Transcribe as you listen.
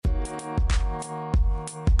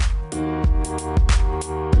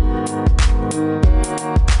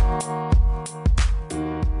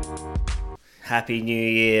Happy New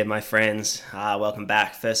Year, my friends. Welcome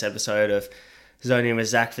back. First episode of Zoning with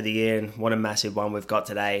Zach for the year, and what a massive one we've got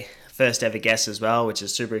today. First ever guest as well, which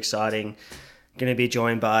is super exciting. Going to be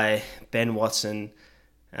joined by Ben Watson.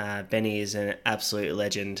 Benny is an absolute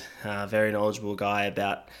legend, very knowledgeable guy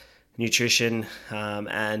about nutrition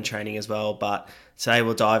and training as well. But today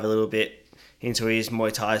we'll dive a little bit into his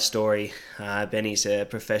Muay Thai story. Benny's a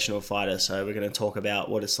professional fighter, so we're going to talk about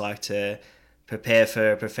what it's like to prepare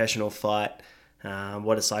for a professional fight,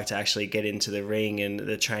 what it's like to actually get into the ring and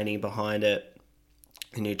the training behind it,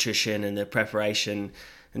 the nutrition and the preparation,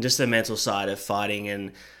 and just the mental side of fighting,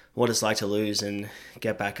 and what it's like to lose and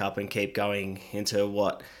get back up and keep going into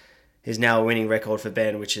what is now a winning record for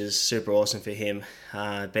Ben, which is super awesome for him.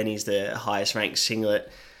 Benny's the highest ranked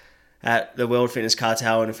singlet at the World Fitness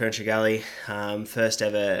Cartel in Furniture Gully. First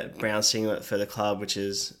ever brown singlet for the club, which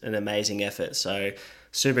is an amazing effort. So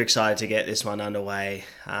super excited to get this one underway.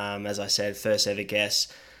 As I said, first ever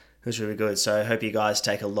guest. It was really good. So I hope you guys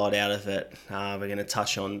take a lot out of it. We're going to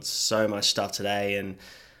touch on so much stuff today and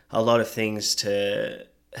a lot of things to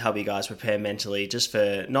help you guys prepare mentally,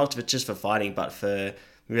 not just for fighting, but for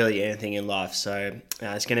really anything in life. So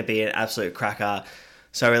it's going to be an absolute cracker.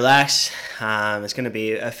 So relax. It's going to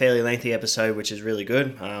be a fairly lengthy episode, which is really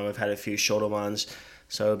good. We've had a few shorter ones,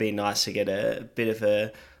 so it'll be nice to get a bit of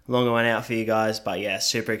a longer one out for you guys. But yeah,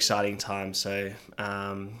 super exciting time. So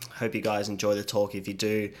hope you guys enjoy the talk. If you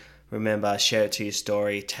do, remember, share it to your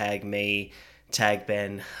story, tag me, tag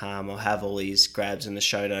Ben. I'll have all these grabs in the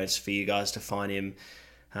show notes for you guys to find him,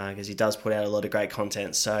 because he does put out a lot of great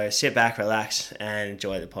content. So sit back, relax, and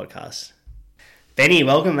enjoy the podcast. Benny,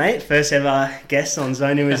 welcome, mate. First ever guest on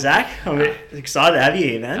Zoning with Zach. I'm excited to have you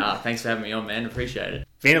here, man. Thanks for having me on, man. Appreciate it.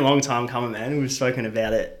 Been a long time coming, man. We've spoken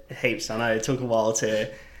about it heaps. I know it took a while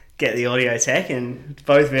to get the audio tech, and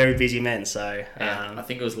both very busy men. So I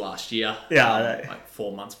think it was last year. Yeah, I know. Like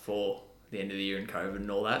 4 months before the end of the year and COVID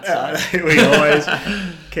and all that. So. We always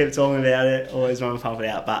keep talking about it. Always want to pump it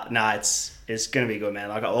out. But no, it's going to be good, man.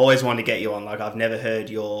 Like I always wanted to get you on. Like I've never heard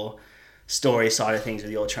your story side of things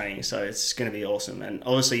with your training, so it's going to be awesome. And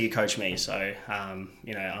obviously you coach me, so I'm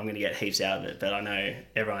going to get heaps out of it, but I know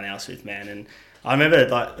everyone else with, man. And I remember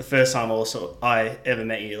like the first time also I ever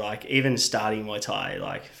met you, like even starting Muay Thai,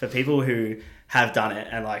 like for people who have done it,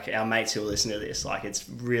 and like our mates who will listen to this, like it's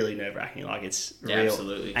really nerve-wracking, like it's real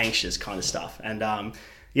absolutely anxious kind of stuff. And I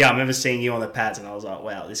remember seeing you on the pads and I was like,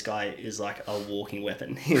 wow, this guy is like a walking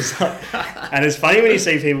weapon. He's like, and it's funny when you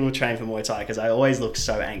see people train for Muay Thai, because they always look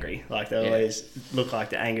so angry. Like they always look like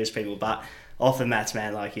the angriest people, but off the mats,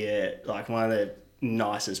 man, like you're like one of the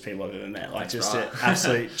nicest people I've ever met. Like That's just right. an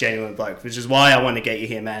absolute genuine bloke, which is why I wanted to get you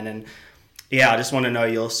here, man. And yeah, I just want to know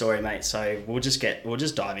your story, mate. So we'll just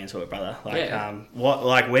dive into it, brother.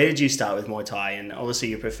 Like, where did you start with Muay Thai? And obviously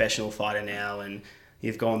you're a professional fighter now, and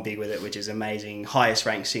you've gone big with it, which is amazing. Highest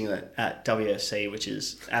ranked singlet at WFC, which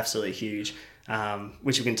is absolutely huge.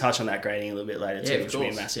 Which we can touch on that grading a little bit later too, which will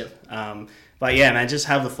be massive. Yep. But yeah, man, just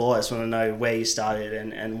have the floor. I just want to know where you started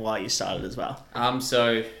and why you started as well.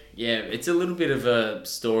 So yeah, it's a little bit of a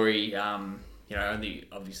story. Only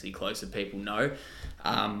obviously closer people know.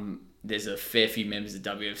 There's a fair few members of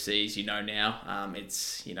WFCs, now.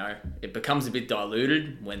 It becomes a bit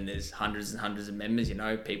diluted when there's hundreds and hundreds of members.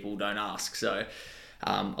 People don't ask. So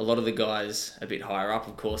a lot of the guys a bit higher up,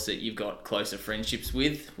 of course, that you've got closer friendships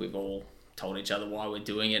with, we've all told each other why we're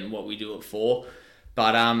doing it and what we do it for.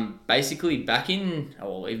 But basically back in,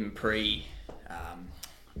 even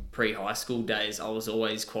pre-high school days, I was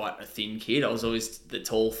always quite a thin kid. I was always the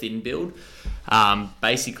tall, thin build. I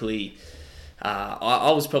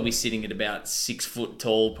was probably sitting at about 6 foot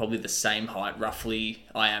tall, probably the same height roughly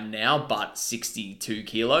I am now, but 62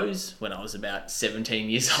 kilos when I was about 17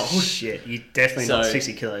 years old. Shit, you're definitely not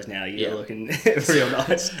 60 kilos now. You're looking real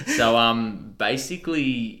nice. So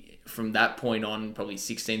basically from that point on, probably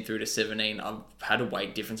 16 through to 17, I've had a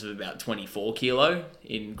weight difference of about 24 kilo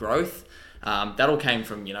in growth. That all came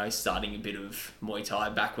from, starting a bit of Muay Thai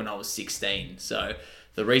back when I was 16. So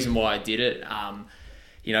the reason why I did it,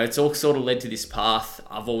 it's all sort of led to this path.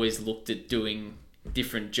 I've always looked at doing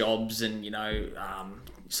different jobs and,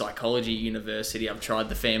 psychology university. I've tried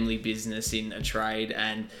the family business in a trade,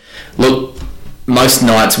 and look, most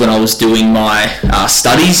nights when I was doing my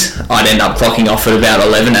studies, I'd end up clocking off at about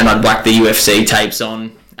 11 and I'd whack the UFC tapes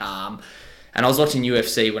on. And I was watching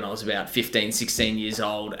UFC when I was about 15, 16 years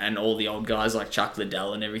old, and all the old guys like Chuck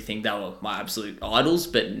Liddell and everything, they were my absolute idols,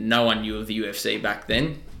 but no one knew of the UFC back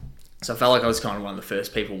then. So I felt like I was kind of one of the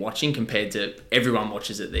first people watching compared to everyone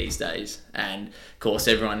watches it these days. And of course,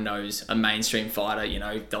 everyone knows a mainstream fighter. You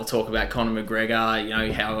know, they'll talk about Conor McGregor, you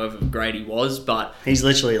know, however great he was, but he's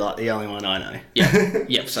literally like the only one I know.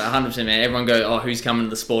 Yep. So 100%, man. Everyone go, oh, who's coming to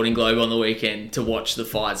the Sporting Globe on the weekend to watch the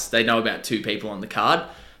fights? They know about 2 people on the card.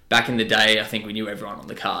 Back in the day, I think we knew everyone on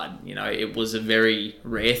the card. You know, it was a very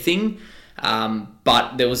rare thing.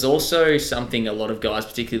 But there was also something a lot of guys,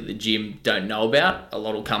 particularly at the gym, don't know about. A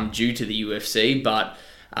lot will come due to the UFC, but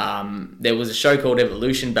there was a show called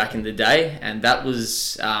Evolution back in the day, and that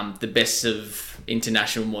was the best of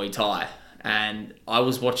international Muay Thai. And I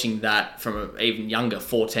was watching that from an even younger,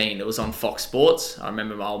 14. It was on Fox Sports. I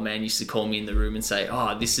remember my old man used to call me in the room and say,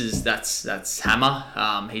 "Oh, that's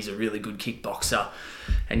Hammer. He's a really good kickboxer."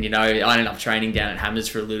 And, you know, I ended up training down at Hammers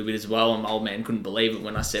for a little bit as well. And my old man couldn't believe it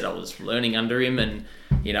when I said I was learning under him. And,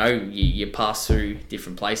 you know, you pass through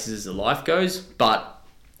different places as the life goes. But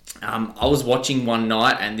I was watching one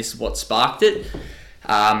night, and this is what sparked it.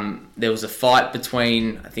 There was a fight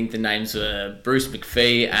between, I think the names were Bruce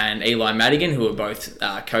McPhee and Eli Madigan, who are both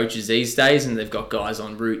coaches these days, and they've got guys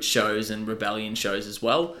on Root shows and Rebellion shows as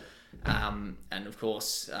well. And of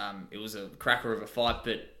course, it was a cracker of a fight,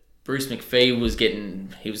 but Bruce McPhee was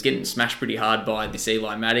getting smashed pretty hard by this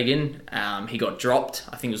Eli Madigan. He got dropped,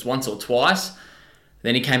 I think it was once or twice.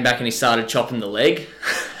 Then he came back and he started chopping the leg.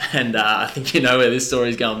 And I think you know where this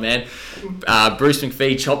story's going, man. Bruce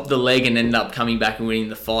McPhee chopped the leg and ended up coming back and winning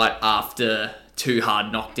the fight after 2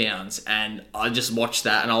 hard knockdowns. And I just watched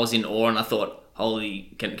that and I was in awe, and I thought,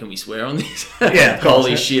 holy, can we swear on this? Yeah, of course.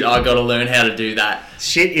 Holy shit, I got to learn how to do that.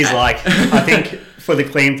 Shit is like, I think for the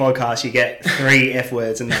Clean podcast, you get 3 F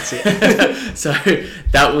words and that's it. So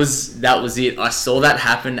that was it. I saw that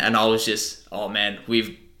happen and I was just, oh man,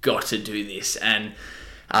 we've got to do this. And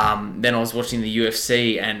then I was watching the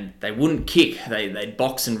UFC and they wouldn't kick. They'd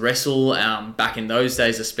box and wrestle back in those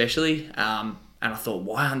days especially. And I thought,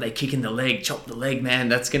 why aren't they kicking the leg? Chop the leg, man.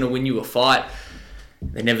 That's going to win you a fight.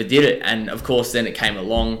 They never did it. And of course, then it came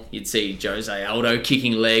along. You'd see Jose Aldo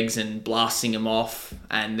kicking legs and blasting them off.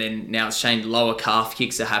 And then now it's changed. Lower calf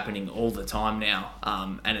kicks are happening all the time now.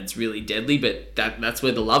 And it's really deadly. But that's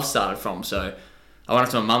where the love started from. So I went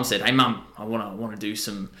up to my mum and said, hey, Mum, I want to do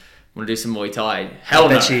some Muay Thai. Hell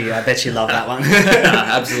no. I bet you love that one.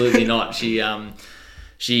 Absolutely not.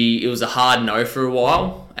 It was a hard no for a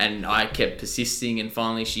while, and I kept persisting, and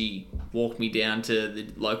finally she walked me down to the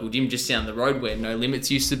local gym just down the road where No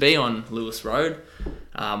Limits used to be on Lewis Road.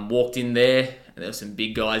 Walked in there, and there were some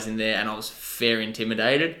big guys in there, and I was fair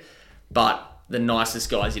intimidated, but the nicest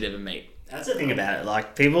guys you'd ever meet. That's the thing about it.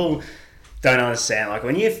 Like, people don't understand. Like,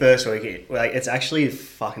 when you first week it, like, it's actually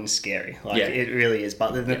fucking scary. Like, Yeah. It really is.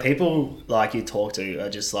 But the people like you talk to are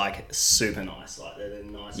just like super nice. Like, they're the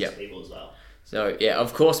nicest people as well. So yeah,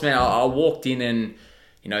 of course, man. I walked in and,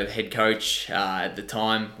 you know, the head coach at the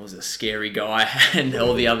time was a scary guy, and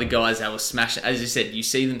all the other guys, they were smashing. As you said, you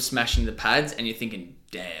see them smashing the pads, and you're thinking,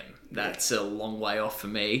 damn, that's a long way off for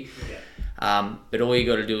me. Yeah. But all you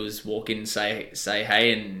got to do is walk in and say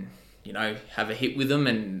hey, and, you know, have a hit with them,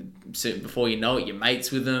 and before you know it, you're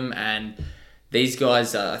mates with them. And these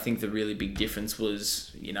guys, I think the really big difference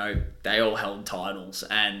was, you know, they all held titles,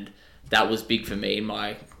 and that was big for me in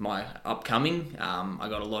my upcoming. I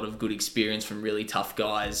got a lot of good experience from really tough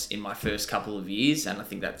guys in my first couple of years, and I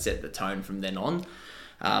think that set the tone from then on.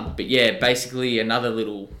 But yeah, basically another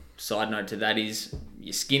little side note to that is,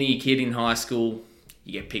 you're skinny kid in high school,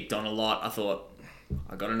 you get picked on a lot. I thought,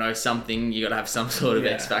 I got to know something. You got to have some sort of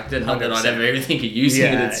X factor. Not that I'd ever think of using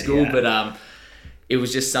it at school, but it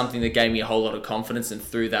was just something that gave me a whole lot of confidence. And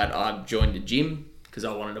through that, I joined a gym because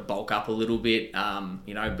I wanted to bulk up a little bit,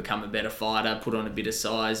 you know, become a better fighter, put on a bit of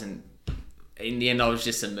size. And in the end, I was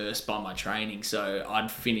just immersed by my training. So I'd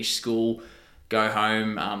finish school, go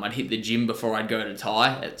home. I'd hit the gym before I'd go to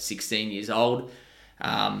Thai at 16 years old.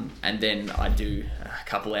 And then I do a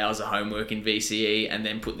couple hours of homework in VCE and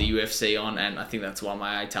then put the UFC on, and I think that's why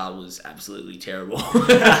my ATAR was absolutely terrible.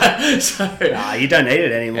 Nah, you don't need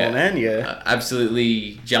it anymore, man. I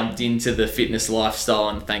absolutely jumped into the fitness lifestyle,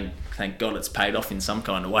 and thank God it's paid off in some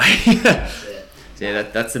kind of way. Yeah,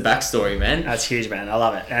 that's the backstory, man. That's huge, man. I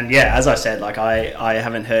love it. And yeah, as I said, like, I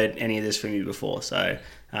haven't heard any of this from you before, so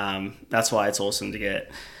that's why it's awesome to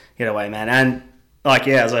get away, man. And like,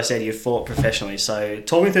 yeah, as I said, you fought professionally. So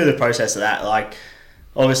talk me through the process of that. Like,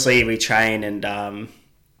 obviously we train and, go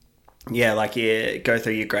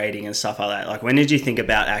through your grading and stuff like that. Like, when did you think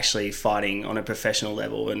about actually fighting on a professional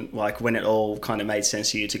level, and like when it all kind of made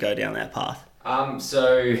sense to you to go down that path?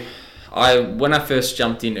 So when I first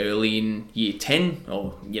jumped in early in year 10,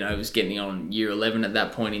 or, you know, was getting on year 11 at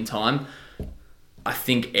that point in time, I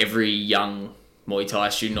think every young Muay Thai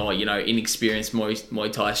student or, inexperienced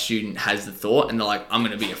Muay Thai student has the thought, and they're like, I'm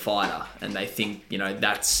going to be a fighter. And they think,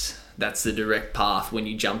 that's the direct path when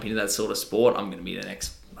you jump into that sort of sport. I'm going to be the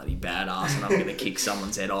next bloody badass and I'm going to kick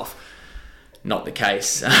someone's head off. Not the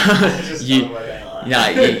case.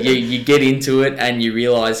 You get into it and you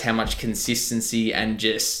realize how much consistency and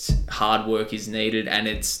just hard work is needed, and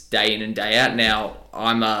it's day in and day out. Now,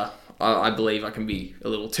 I believe I can be a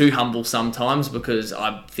little too humble sometimes because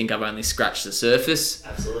I think I've only scratched the surface.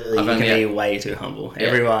 Absolutely. You can be way too humble. Yeah.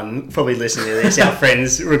 Everyone probably listening to this, our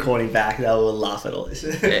friends recording back, they will laugh at all this.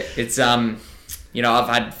 It's, I've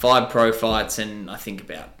had 5 pro fights and I think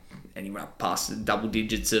about anywhere past the double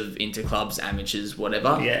digits of interclubs, amateurs,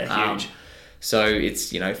 whatever. Yeah, huge. So it's,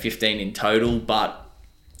 15 in total. But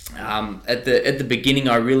at the beginning,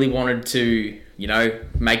 I really wanted to,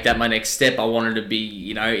 make that my next step. I wanted to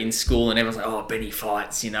be, in school, and everyone's like, oh, Benny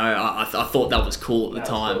fights, I thought that was cool at the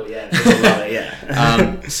time. Cool,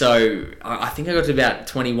 yeah. So I think I got to about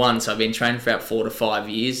 21, so I've been training for about 4 to 5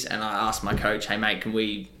 years, and I asked my coach, hey, mate, can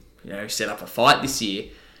we, set up a fight this year?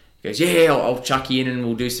 He goes, yeah, I'll chuck you in and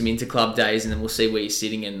we'll do some interclub days and then we'll see where you're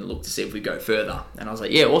sitting and look to see if we go further. And I was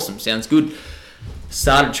like, yeah, awesome, sounds good.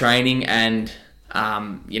 Started training, and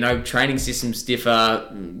training systems differ,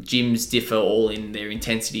 gyms differ all in their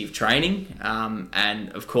intensity of training.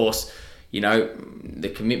 And of course,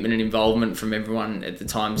 the commitment and involvement from everyone at the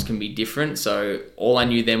times can be different. So all I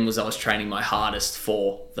knew then was I was training my hardest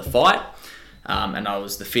for the fight. And I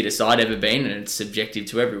was the fittest I'd ever been, and it's subjective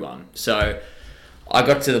to everyone. So I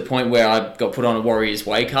got to the point where I got put on a Warriors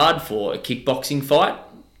Way card for a kickboxing fight.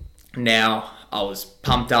 Now, I was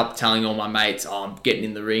pumped up, telling all my mates, oh, I'm getting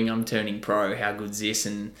in the ring, I'm turning pro, how good's this?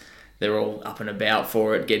 And they're all up and about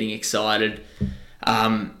for it, getting excited.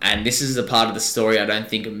 And this is a part of the story I don't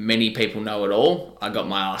think many people know at all. I got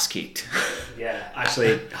my ass kicked. Yeah,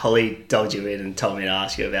 actually, Holly dogged you in and told me to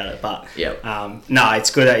ask you about it. But yep. No,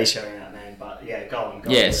 it's good that you're showing that, man. But yeah, go on.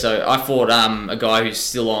 Yeah, so I fought a guy who's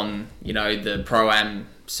still on, the Pro-Am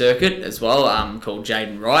circuit as well, called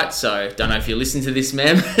Jaden Wright. So don't know if you listen to this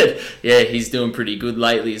man, but yeah, he's doing pretty good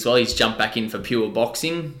lately as well. He's jumped back in for pure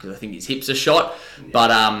boxing because I think his hips are shot. Yeah.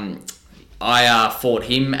 But I fought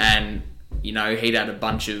him, and he'd had a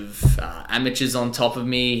bunch of amateurs on top of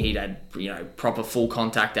me. He'd had proper full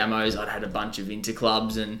contact ammos. I'd had a bunch of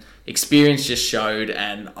interclubs, and experience just showed,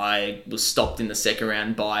 and I was stopped in the second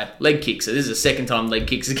round by leg kicks. So this is the second time leg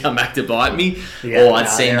kicks have come back to bite me, or I'd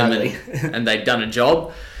seen them and they'd done a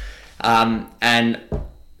job. And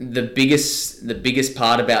the biggest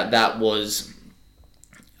part about that was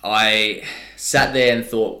I sat there and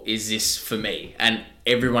thought, is this for me? And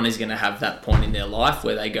everyone is going to have that point in their life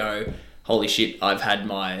where they go, holy shit, I've had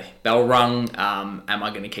my bell rung. Am I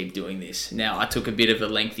going to keep doing this? Now, I took a bit of a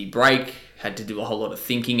lengthy break, had to do a whole lot of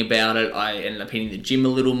thinking about it. I ended up hitting the gym a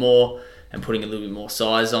little more and putting a little bit more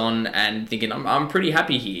size on and thinking, I'm pretty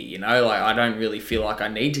happy here, I don't really feel like I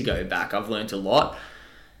need to go back. I've learned a lot.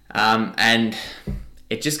 And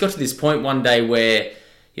it just got to this point one day where,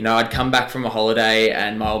 I'd come back from a holiday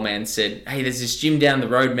and my old man said, hey, there's this gym down the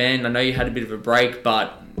road, man. I know you had a bit of a break,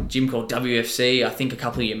 but gym called WFC. I think a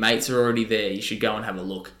couple of your mates are already there. You should go and have a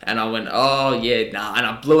look. And I went, oh, yeah, nah. And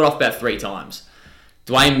I blew it off about 3 times.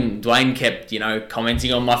 Dwayne kept,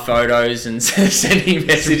 commenting on my photos and sending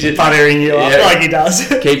messages. Buttering you up like he does.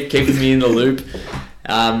 Keeping me in the loop.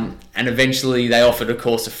 And eventually they offered, of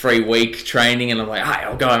course, a free week training. And I'm like, hey,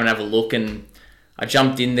 I'll go and have a look. And I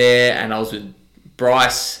jumped in there and I was with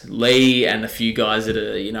Bryce, Lee, and a few guys that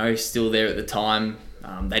are, still there at the time.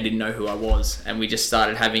 They didn't know who I was, and we just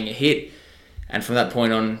started having a hit. And from that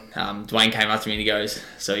point on, Dwayne came up to me and he goes,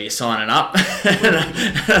 so you're signing up? And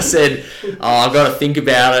I said, oh, I've got to think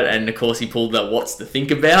about it. And of course he pulled the what's to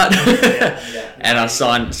think about. And I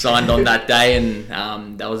signed on that day,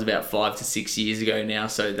 and that was about 5 to 6 years ago now.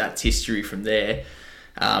 So that's history from there.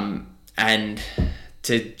 And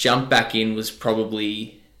to jump back in was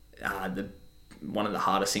probably one of the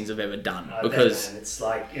hardest things I've ever done. Because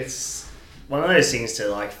it's one of those things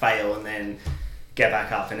to fail and then get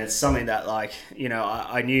back up, and it's something that I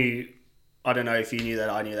knew. I don't know if you knew that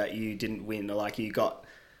I knew that you didn't win, or you got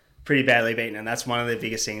pretty badly beaten, and that's one of the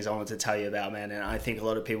biggest things I wanted to tell you about, man. And I think a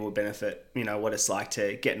lot of people will benefit, what it's like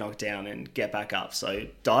to get knocked down and get back up. So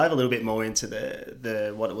dive a little bit more into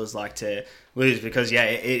the what it was like to lose, because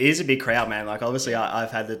it is a big crowd, man. Obviously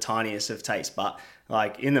I've had the tiniest of tastes, but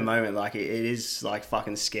in the moment, it is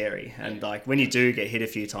fucking scary. And when you do get hit a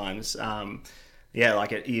few times,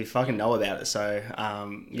 you fucking know about it. So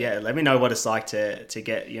let me know what it's like to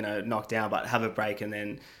get knocked down, but have a break and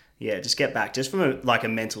then just get back, just from a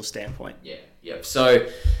mental standpoint. So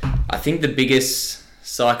I think the biggest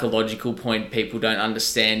psychological point people don't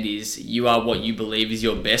understand is you are what you believe is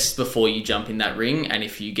your best before you jump in that ring, and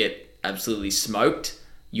if you get absolutely smoked,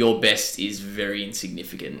 your best is very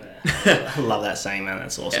insignificant. I love that saying, man.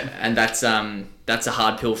 That's awesome. Yeah, and that's a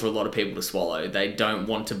hard pill for a lot of people to swallow. They don't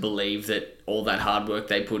want to believe that all that hard work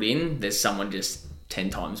they put in, there's someone just 10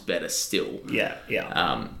 times better still. Yeah.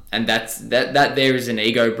 And that there is an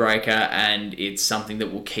ego breaker, and it's something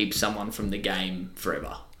that will keep someone from the game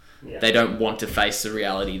forever. Yeah. They don't want to face the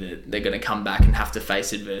reality that they're going to come back and have to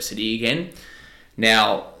face adversity again.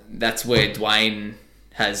 Now, that's where Dwayne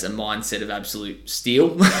has a mindset of absolute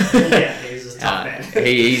steel. Yeah, he's a tough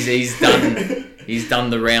man. He's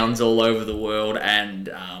done the rounds all over the world, and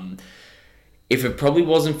if it probably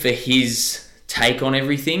wasn't for his take on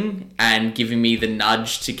everything and giving me the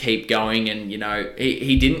nudge to keep going, and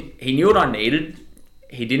he knew what I needed.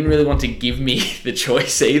 He didn't really want to give me the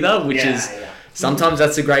choice either, which is sometimes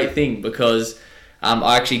that's a great thing, because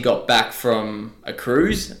I actually got back from a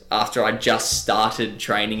cruise after I just started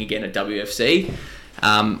training again at WFC.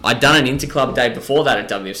 I'd done an interclub day before that at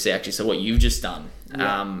WFC, actually, so what you've just done,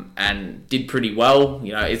 and did pretty well.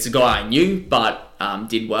 It's a guy I knew, but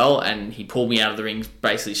did well, and he pulled me out of the ring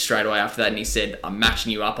basically straight away after that, and he said, "I'm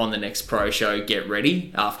matching you up on the next pro show, get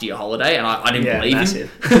ready after your holiday." And I didn't believe him.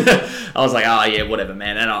 I was like, "Oh yeah, whatever,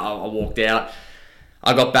 man," and I walked out.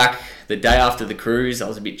 I got back the day after the cruise. I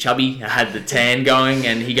was a bit chubby. I had the tan going,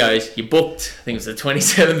 and he goes, "You booked, I think it was the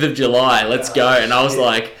 27th of July, let's go." And I was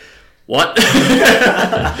like, "What?"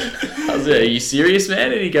 I was like, "Are you serious,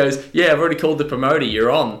 man?" And he goes, "Yeah, I've already called the promoter.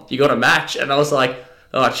 You're on. You got a match." And I was like,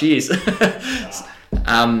 "Oh, cheers."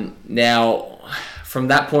 Now, from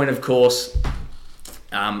that point, of course,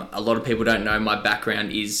 a lot of people don't know my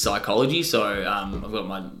background is psychology. So I've got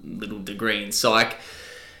my little degree in psych.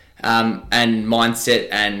 And mindset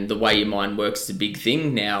and the way your mind works is a big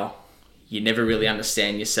thing. Now, you never really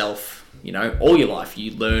understand yourself, all your life.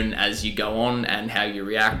 You learn as you go on and how you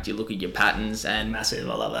react. You look at your patterns, and massive.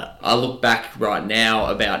 I love that. I look back right now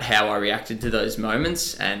about how I reacted to those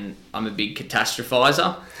moments, and I'm a big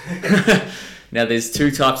catastrophizer. Now, there's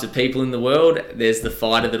two types of people in the world. There's the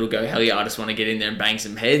fighter that'll go, "Hell yeah, I just want to get in there and bang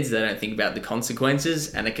some heads." They don't think about the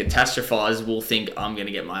consequences. And a catastrophizer will think, "I'm going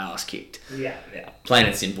to get my ass kicked." Yeah. Plain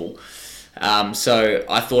and simple. So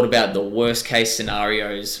I thought about the worst case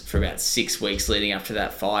scenarios for about 6 weeks leading up to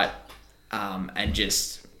that fight, and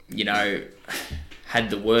just, had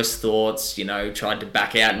the worst thoughts, tried to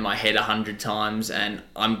back out in my head 100 times. And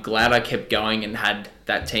I'm glad I kept going and had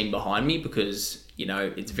that team behind me, because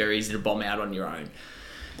it's very easy to bomb out on your own.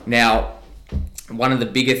 Now, one of the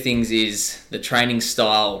bigger things is the training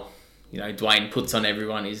style, Dwayne puts on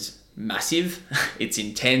everyone is massive. It's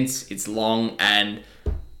intense, it's long, and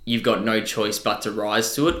you've got no choice but to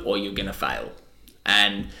rise to it, or you're going to fail.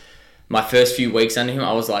 And my first few weeks under him,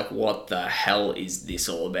 I was like, what the hell is this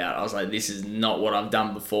all about? I was like, this is not what I've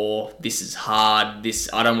done before. This is hard.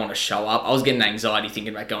 I don't want to show up. I was getting anxiety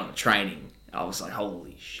thinking about going to training. I was like,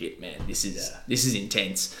 holy shit, man, this is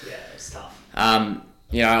intense. Yeah, it's tough. I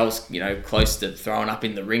was, close to throwing up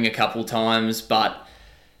in the ring a couple times, but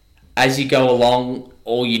as you go along,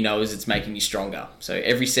 all you know is it's making you stronger. So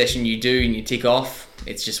every session you do and you tick off,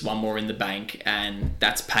 it's just one more in the bank, and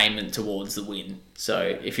that's payment towards the win. So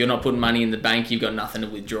if you're not putting money in the bank, you've got nothing to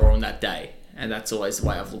withdraw on that day. And that's always the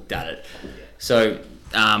way I've looked at it. So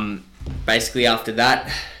basically after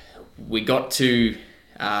that, we got to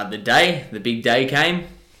the big day came,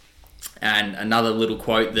 and another little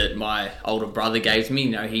quote that my older brother gave to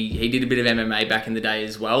me. He did a bit of MMA back in the day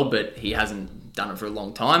as well, but he hasn't done it for a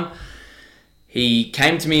long time. He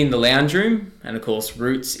came to me in the lounge room, and of course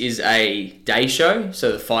Roots is a day show,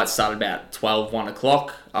 so the fight started about 12, 1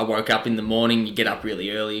 o'clock. I woke up in the morning, you get up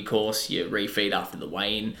really early, of course, you refeed after the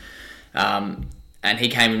weigh-in. And he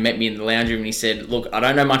came and met me in the lounge room, and he said, "Look, I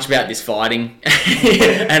don't know much about this fighting,"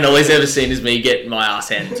 and all he's ever seen is me get my ass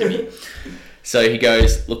handed to me. So he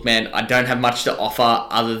goes, "Look, man, I don't have much to offer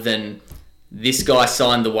other than this guy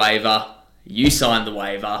signed the waiver, you signed the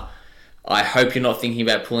waiver. I hope you're not thinking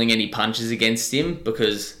about pulling any punches against him,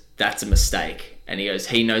 because that's a mistake." And he goes,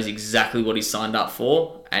 "He knows exactly what he signed up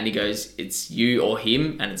for," and he goes, "It's you or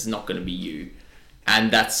him, and it's not going to be you."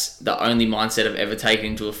 And that's the only mindset I've ever taken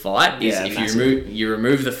into a fight, is if you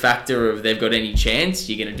remove the factor of they've got any chance,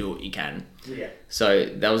 you're going to do what you can. Yeah. So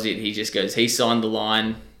that was it. He just goes, he signed the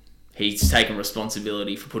line. He's taken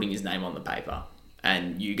responsibility for putting his name on the paper,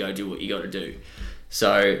 and you go do what you got to do.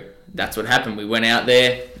 So that's what happened. We went out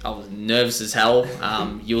there. I was nervous as hell.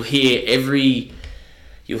 You'll hear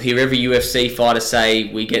you'll hear every UFC fighter say,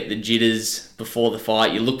 we get the jitters before the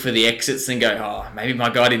fight. You look for the exits and go, oh, maybe my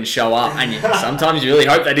guy didn't show up. And sometimes you really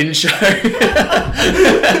hope they didn't show.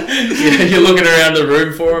 You're looking around the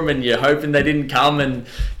room for them and you're hoping they didn't come, and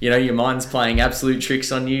your mind's playing absolute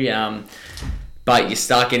tricks on you. But you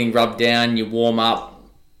start getting rubbed down, you warm up,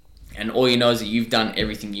 and all you know is that you've done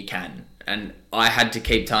everything you can. And I had to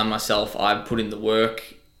keep telling myself, I've put in the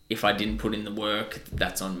work. If I didn't put in the work,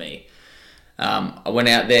 that's on me. I went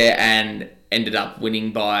out there and ended up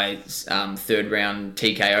winning by third round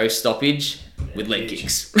TKO stoppage with leg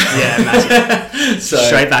kicks. Yeah, massive. So,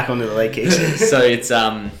 straight back onto the leg kicks. So it's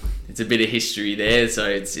a bit of history there. So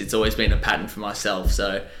it's always been a pattern for myself.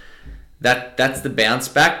 So that's the bounce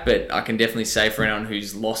back. But I can definitely say for anyone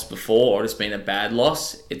who's lost before or it's been a bad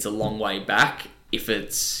loss, it's a long way back. If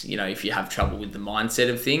it's if you have trouble with the mindset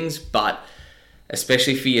of things, but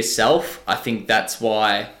especially for yourself, I think that's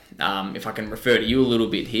why. If I can refer to you a little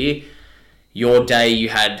bit here, your day you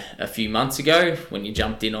had a few months ago when you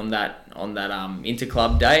jumped in on that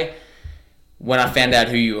interclub day, when I found out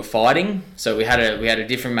who you were fighting. So we had a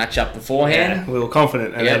different matchup beforehand. Yeah, we were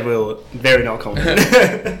confident, and then we were very not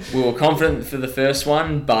confident. We were confident for the first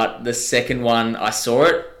one, but the second one I saw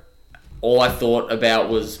it. All I thought about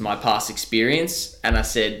was my past experience, and I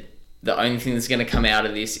said, the only thing that's going to come out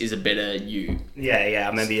of this is a better you. Yeah, I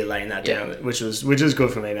remember you laying that down, which was good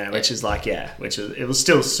for me, man. Which is it was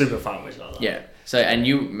still super fun, which I love. Yeah. So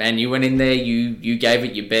you went in there, you gave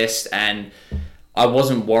it your best, and I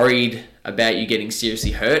wasn't worried about you getting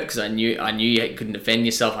seriously hurt because I knew you couldn't defend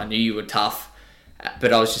yourself. I knew you were tough,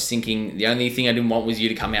 but I was just thinking the only thing I didn't want was you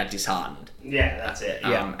to come out disheartened. Yeah, that's it.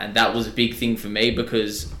 Yeah, and that was a big thing for me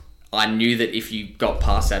because I knew that if you got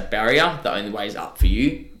past that barrier, the only way is up for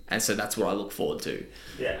you. And so that's what I look forward to.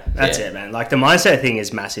 Yeah, that's it, man. Like the mindset thing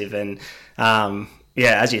is massive. And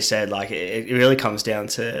as you said, like it really comes down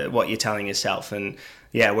to what you're telling yourself. And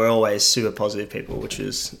yeah, we're always super positive people, which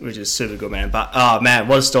is super good, man. But oh man,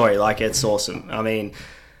 what a story. Like it's awesome. I mean,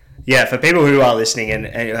 yeah, for people who are listening and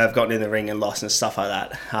have gotten in the ring and lost and stuff like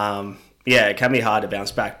that, it can be hard to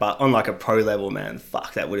bounce back. But on like a pro level, man,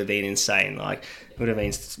 fuck, that would have been insane. Like it would have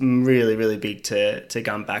been really, really big to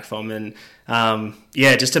come back from. And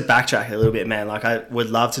just to backtrack a little bit, man, like I would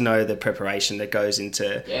love to know the preparation that goes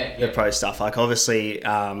into the pro stuff. Like obviously,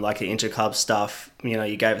 like the inter-club stuff,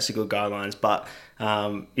 you gave us a good guidelines, but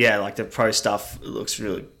like the pro stuff looks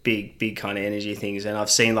really big kind of energy things. And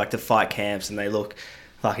I've seen like the fight camps and they look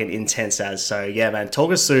fucking intense as. So yeah, man,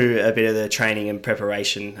 talk us through a bit of the training and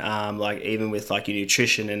preparation, like even with like your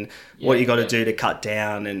nutrition and what you got to do to cut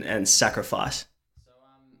down and sacrifice.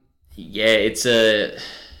 So,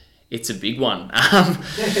 it's a big one.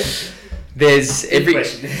 There's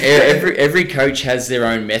every coach has their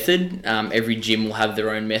own method. Every gym will have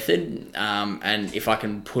their own method. And if I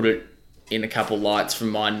can put it in a couple lights from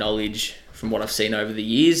my knowledge, from what I've seen over the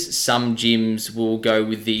years, some gyms will go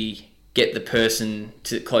with get the person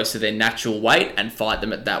close to their natural weight and fight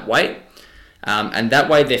them at that weight. And that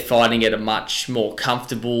way they're fighting at a much more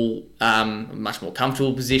comfortable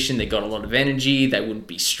position. They've got a lot of energy. They wouldn't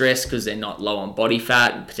be stressed because they're not low on body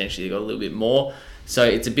fat and potentially they've got a little bit more. So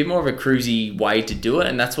it's a bit more of a cruisy way to do it.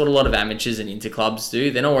 And that's what a lot of amateurs and interclubs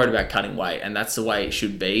do. They're not worried about cutting weight, and that's the way it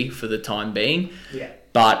should be for the time being. Yeah.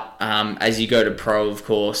 But as you go to pro, of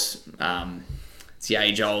course, it's the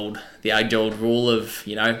age-old rule of,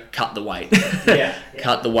 cut the weight. Yeah.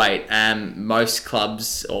 Cut the weight. Most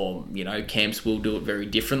clubs or, camps will do it very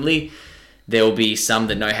differently. There will be some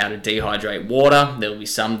that know how to dehydrate water. There will be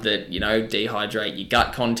some that, dehydrate your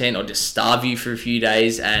gut content or just starve you for a few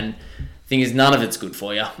days. And the thing is, none of it's good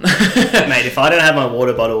for you. Mate, if I don't have my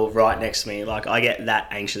water bottle right next to me, like I get that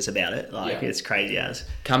anxious about it. Like it's crazy as.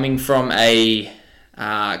 Coming from a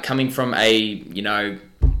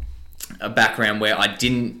background where I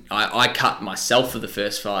cut myself for the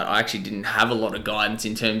first fight. I actually didn't have a lot of guidance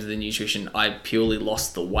in terms of the nutrition. I purely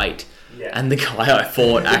lost the weight. Yeah. And the guy I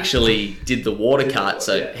fought actually did the water cut.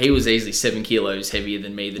 So he was easily 7 kilos heavier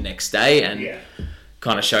than me the next day. And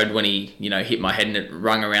kind of showed when he, hit my head and it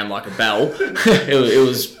rung around like a bell.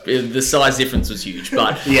 The size difference was huge,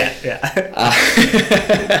 but that's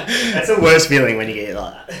the worst feeling when you get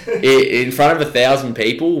like that. In front of 1,000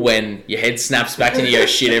 people, when your head snaps back and you go,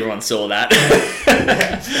 shit, everyone saw that.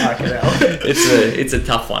 It's a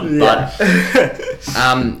tough one, but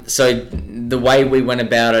so the way we went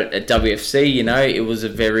about it at WFC, it was a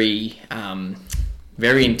very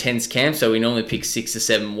intense camp. So we normally pick 6 to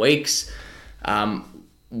 7 weeks.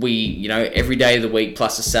 We, every day of the week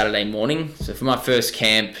plus a Saturday morning. So for my first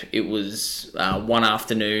camp, it was one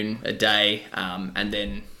afternoon a day, and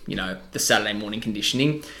then, the Saturday morning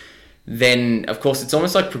conditioning. then of course it's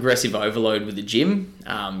almost like progressive overload with the gym.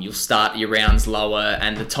 You'll start your rounds lower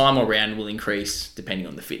and the time on round will increase depending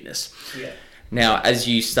on the fitness. Yeah. Now, as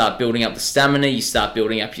you start building up the stamina, you start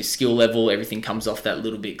building up your skill level, everything comes off that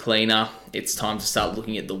little bit cleaner. It's time to start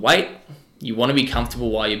looking at the weight. You want to be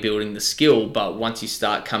comfortable while you're building the skill, but once you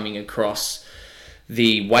start coming across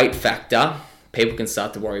the weight factor, people can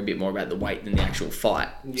start to worry a bit more about the weight than the actual fight.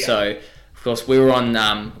 Yeah. So, of course, we were on,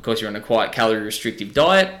 you're on a quite calorie restrictive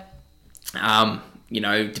diet,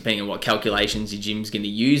 depending on what calculations your gym's going to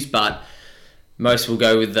use, but most will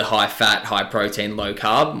go with the high fat, high protein, low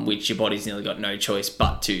carb, which your body's nearly got no choice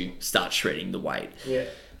but to start shredding the weight. Yeah.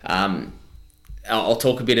 I'll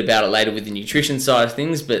talk a bit about it later with the nutrition side of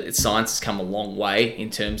things, but science has come a long way in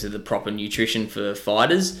terms of the proper nutrition for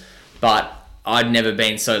fighters. But I'd never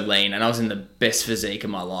been so lean, and I was in the best physique of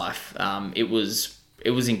my life. It was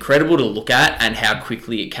incredible to look at and how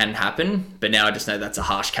quickly it can happen. But now I just know that's a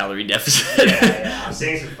harsh calorie deficit. Yeah. I've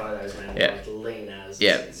seen some photos, man. Yeah. Like lean as.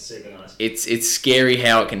 Yeah. It's super nice. It's scary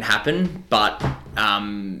how it can happen, but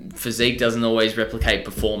physique doesn't always replicate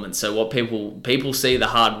performance. So what people see the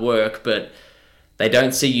hard work, but they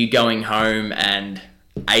don't see you going home and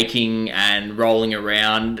aching and rolling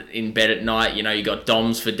around in bed at night. You got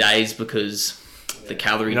DOMs for days because the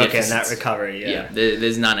calorie deficit. Not getting that recovery, yeah.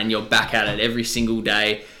 There's none, and you're back at it every single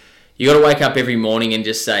day. You got to wake up every morning and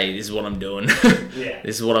just say, this is what I'm doing. Yeah.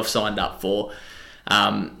 This is what I've signed up for.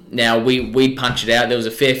 Now, we'd punch it out. There was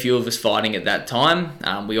a fair few of us fighting at that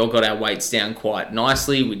time. We all got our weights down quite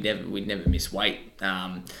nicely. We'd never miss weight.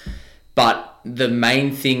 But the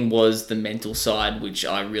main thing was the mental side, which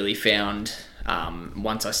I really found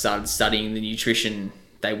once I started studying the nutrition,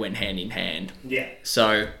 they went hand in hand. Yeah.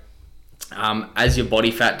 So as your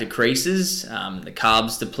body fat decreases, the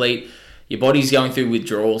carbs deplete, your body's going through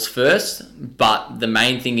withdrawals first, but the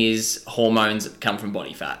main thing is hormones come from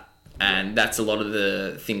body fat. And that's a lot of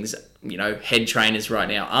the things, head trainers right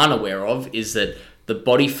now aren't aware of, is that the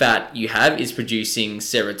body fat you have is producing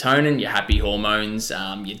serotonin, your happy hormones,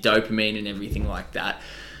 your dopamine and everything like that.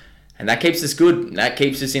 And that keeps us good. That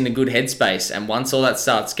keeps us in a good headspace. And once all that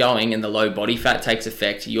starts going and the low body fat takes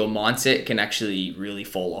effect, your mindset can actually really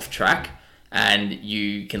fall off track and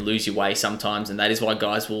you can lose your way sometimes. And that is why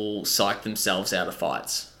guys will psych themselves out of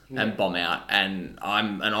fights and bomb out. And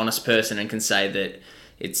I'm an honest person and can say that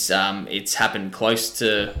it's happened close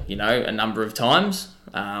to, a number of times.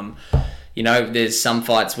 There's some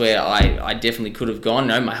fights where I definitely could have gone.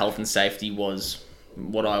 No, my health and safety was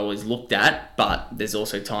what I always looked at, but there's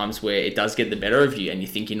also times where it does get the better of you and you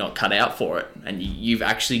think you're not cut out for it. And you've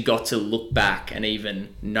actually got to look back and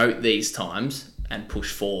even note these times and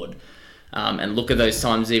push forward. And look at those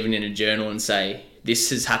times even in a journal and say,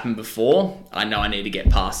 this has happened before. I know I need to get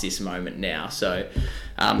past this moment now. So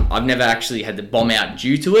I've never actually had to bomb out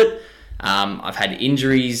due to it. I've had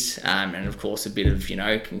injuries and of course a bit of,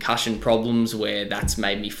 concussion problems where that's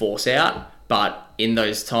made me force out. But in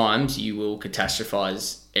those times, you will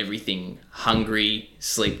catastrophize everything. Hungry,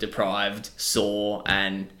 sleep deprived, sore,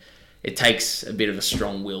 and it takes a bit of a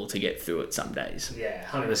strong will to get through it some days. Yeah,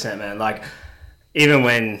 100%, man. Like, even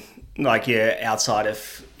when you're outside of,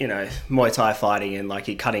 Muay Thai fighting and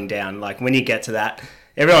you're cutting down, when you get to that,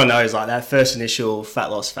 everyone knows that first initial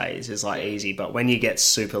fat loss phase is easy, but when you get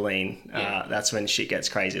super lean, that's when shit gets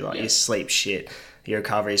crazy. You sleep shit, your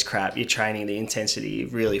recovery is crap, your training, the intensity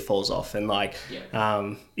really falls off. And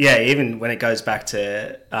even when it goes back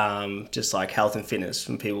to just health and fitness,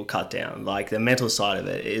 when people cut down, the mental side of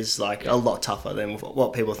it is a lot tougher than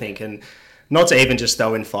what people think. And not to even just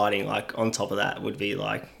throw in fighting, on top of that would be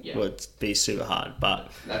would be super hard.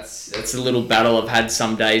 But that's a little battle I've had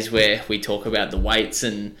some days where we talk about the weights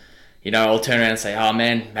and, I'll turn around and say, oh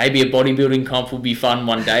man, maybe a bodybuilding comp will be fun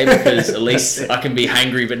one day because at least I can be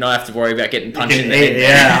hangry but not have to worry about getting punched in the head.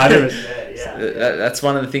 Yeah, that's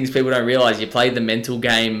one of the things people don't realise. You play the mental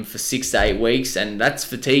game for 6 to 8 weeks and that's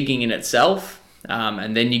fatiguing in itself.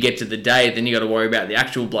 And then you get to the day, then you got to worry about the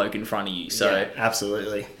actual bloke in front of you. So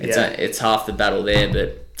absolutely, it's half the battle there.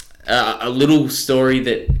 But a little story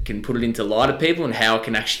that can put it into light of people and how it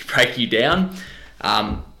can actually break you down.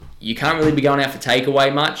 You can't really be going out for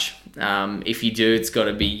takeaway much. If you do, it's got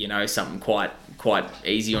to be something quite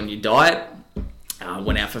easy on your diet.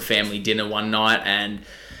 Went out for family dinner one night and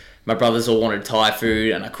my brothers all wanted Thai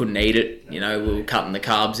food and I couldn't eat it. We were cutting the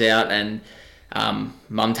carbs out and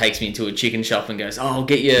Mum takes me into a chicken shop and goes, oh, I'll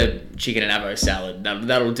get you chicken and avo salad.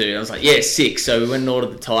 That'll do. And I was like, yeah, sick. So we went and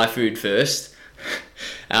ordered the Thai food first.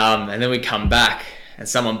 And then we come back and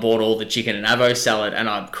someone bought all the chicken and avo salad, and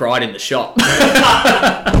I cried in the shop.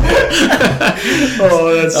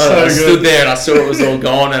 Oh, that's so I good. stood there and I saw it was all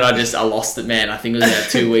gone, and I lost it, man. I think it was about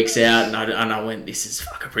 2 weeks out, and I went, this is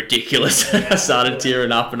fucking ridiculous. I started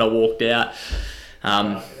tearing up and I walked out.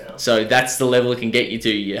 So that's the level it can get you to.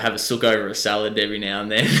 You have a sook over a salad every now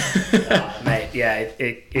and then. Mate, yeah,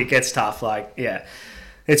 it gets tough. Like, yeah,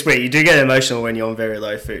 it's weird. You do get emotional when you're on very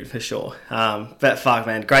low food, for sure. But fuck,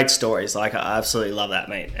 man, great stories. Like, I absolutely love that,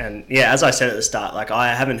 mate. And yeah, as I said at the start, like,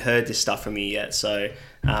 I haven't heard this stuff from you yet. So,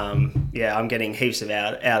 yeah, I'm getting heaps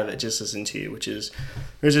out of it just listening to you, which is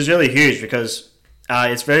really huge, because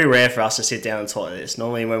it's very rare for us to sit down and talk like this.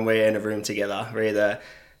 Normally when we're in a room together, we're either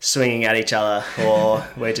swinging at each other or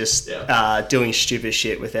we're just doing stupid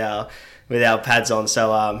shit with our pads on.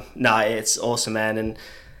 So it's awesome, man. And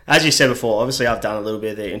as you said before, obviously I've done a little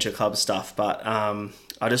bit of the intra-club stuff, but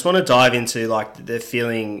I just want to dive into like the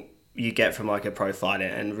feeling you get from like a pro fighter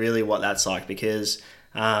and really what that's like, because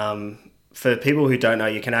for people who don't know,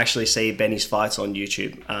 you can actually see Benny's fights on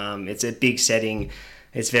YouTube. It's a big setting.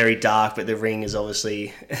 It's very dark, but the ring is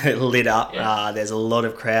obviously lit up. Yeah. There's a lot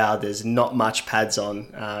of crowd. There's not much pads on.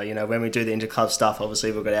 When we do the inter-club stuff,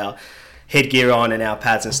 obviously we've got our headgear on and our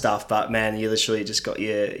pads and stuff. But man, you literally just got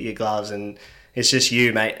your gloves, and it's just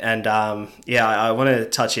you, mate. And I want to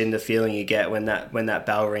touch in the feeling you get when that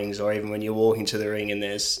bell rings, or even when you walk into the ring and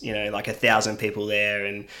there's like 1,000 people there,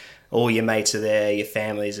 and all your mates are there, your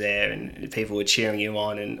family's there, and people are cheering you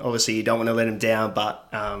on. And obviously you don't want to let them down, but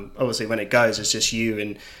obviously when it goes, it's just you,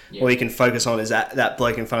 and all you can focus on is that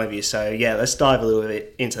bloke in front of you. So yeah, let's dive a little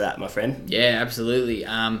bit into that, my friend. Yeah, absolutely.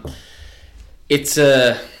 It's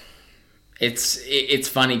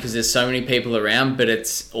funny because there's so many people around, but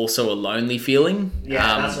it's also a lonely feeling.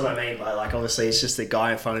 Yeah, that's what I mean by, like, obviously it's just the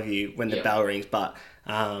guy in front of you when the bell rings, but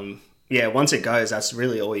once it goes, that's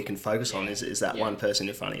really all you can focus on is that one person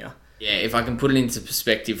in front of you. Yeah, if I can put it into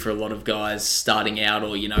perspective for a lot of guys starting out,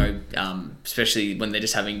 or especially when they're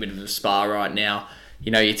just having a bit of a spar right now,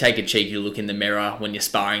 you take a cheeky look in the mirror when you're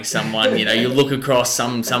sparring someone. You look across,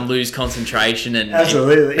 some lose concentration, and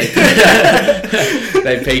absolutely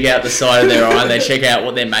they peek out the side of their eye and they check out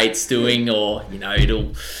what their mate's doing, or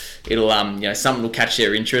it'll something will catch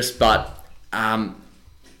their interest. But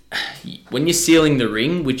when you're sealing the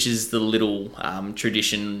ring, which is the little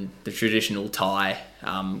traditional Thai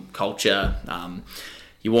culture,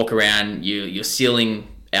 you walk around, you're sealing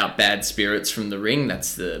out bad spirits from the ring.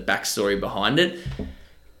 That's the backstory behind it.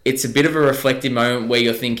 It's a bit of a reflective moment where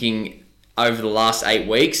you're thinking, over the last 8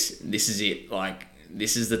 weeks, this is it. Like,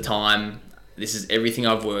 this is the time. This is everything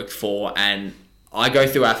I've worked for. And I go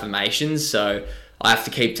through affirmations, so I have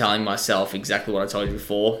to keep telling myself exactly what I told you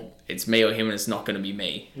before. It's me or him, and it's not going to be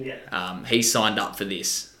me. Yeah. He signed up for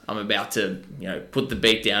this. I'm about to, put the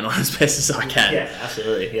beat down on as best as I can. Yeah,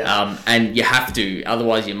 absolutely. Yeah. And you have to,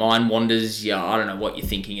 otherwise your mind wanders. I don't know what you're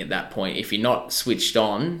thinking at that point. If you're not switched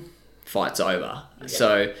on, fight's over. Yeah.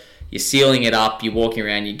 So you're sealing it up. You're walking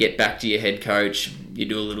around. You get back to your head coach. You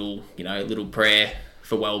do a little prayer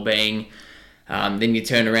for well-being. Then you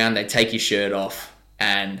turn around. They take your shirt off,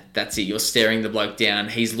 and that's it. You're staring the bloke down.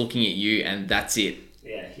 He's looking at you, and that's it.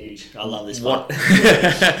 Yeah, huge. I love this one.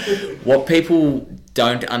 What people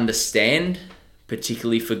don't understand,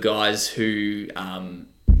 particularly for guys who,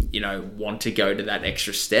 want to go to that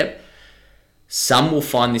extra step, some will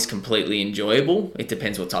find this completely enjoyable. It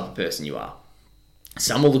depends what type of person you are.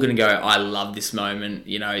 Some will look at it and go, I love this moment.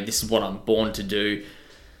 This is what I'm born to do.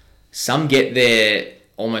 Some get there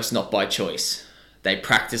almost not by choice. They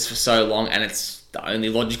practice for so long, and it's the only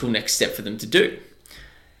logical next step for them to do.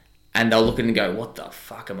 And they'll look at it and go, what the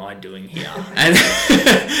fuck am I doing here? And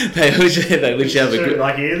they literally have a good...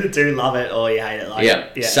 Like, you either do love it or you hate it. Like,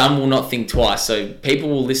 yeah. Some will not think twice. So people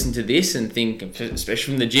will listen to this and think,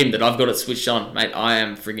 especially from the gym, that I've got it switched on. Mate, I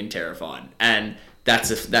am friggin' terrified. And that's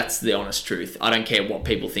the honest truth. I don't care what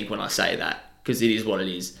people think when I say that, because it is what it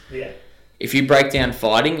is. Yeah. If you break down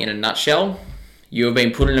fighting in a nutshell, you have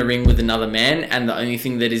been put in a ring with another man, and the only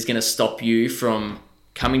thing that is going to stop you from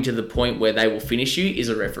coming to the point where they will finish you is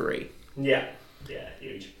a referee. Yeah,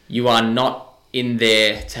 huge. You are not in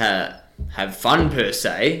there to have fun per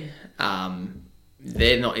se.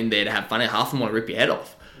 They're not in there to have fun. Half of them want to rip your head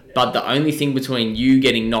off. Yeah. But the only thing between you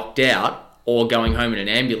getting knocked out or going home in an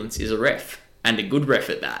ambulance is a ref, and a good ref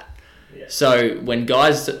at that. Yeah. So when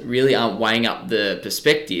guys really aren't weighing up the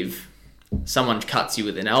perspective, someone cuts you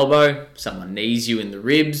with an elbow, someone knees you in the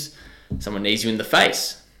ribs, someone knees you in the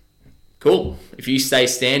face. Cool. If you stay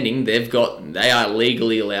standing, they are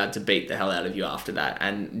legally allowed to beat the hell out of you after that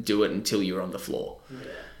and do it until you're on the floor. Yeah.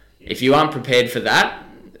 If you aren't prepared for that,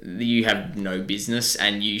 you have no business,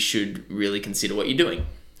 and you should really consider what you're doing,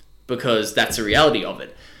 because that's the reality of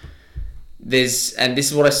it. And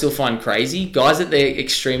this is what I still find crazy, guys at their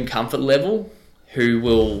extreme comfort level who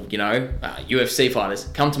will, UFC fighters,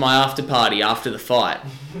 come to my after party after the fight.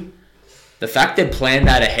 The fact they planned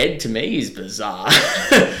that ahead, to me, is bizarre.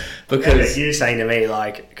 Because you saying to me,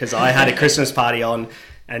 like, because I had a Christmas party on,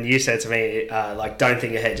 and you said to me, don't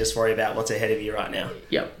think ahead, just worry about what's ahead of you right now.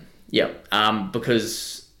 Yep.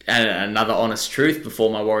 Because, and another honest truth, before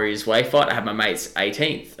my Warriors Way fight, I had my mate's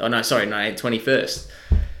 21st.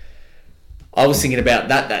 I was thinking about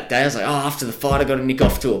that day. I was like, after the fight, I got to nick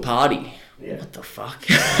off to a party. Yeah. What the fuck?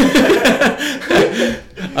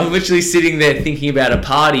 I'm literally sitting there thinking about a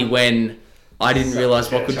party when I didn't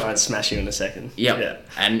realise what could... try and smash you in a second. Yep. Yeah.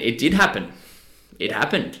 And it did happen. It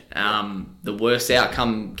happened. The worst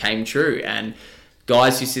outcome came true. And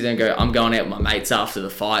guys who sit there and go, I'm going out with my mates after the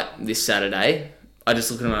fight this Saturday, I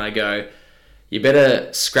just look at them and I go, you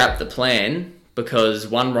better scrap the plan, because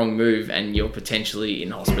one wrong move and you're potentially in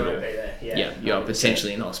hospital. You are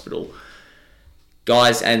potentially in hospital.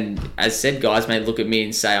 Guys, and as said, guys may look at me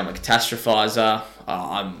and say I'm a catastrophizer.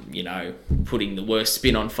 I'm, putting the worst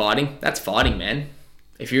spin on fighting. That's fighting, man.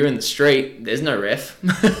 If you're in the street, there's no ref.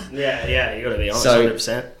 Yeah, you got to be honest, so,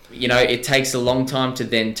 100%. It takes a long time to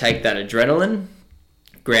then take that adrenaline,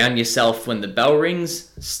 ground yourself when the bell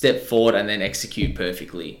rings, step forward, and then execute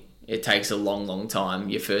perfectly. It takes a long, long time.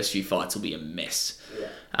 Your first few fights will be a mess. Yeah.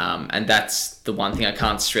 And that's the one thing I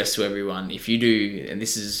can't stress to everyone. If you do, and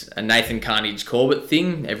this is a Nathan Carnage Corbett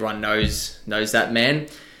thing, everyone knows that man.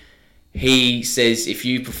 He says if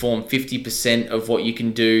you perform 50% of what you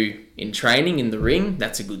can do in training in the ring,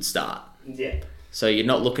 that's a good start. Yeah. So you're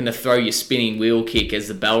not looking to throw your spinning wheel kick as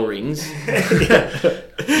the bell rings.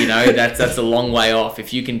 That's a long way off.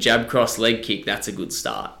 If you can jab cross leg kick, that's a good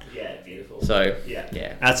start. Yeah, beautiful. So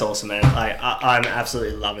yeah, that's awesome, man. I'm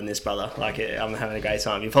absolutely loving this, brother. I'm having a great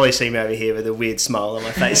time. You probably see me over here with a weird smile on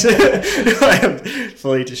my face. I'm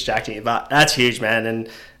fully distracting you, but that's huge, man. And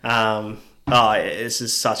this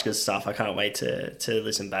is such good stuff. I can't wait to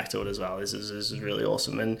listen back to it as well. This is really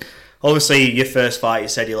awesome. And obviously, your first fight, you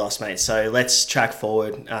said you lost, mate. So let's track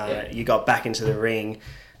forward. You got back into the ring.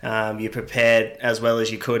 You prepared as well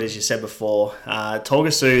as you could, as you said before. Talk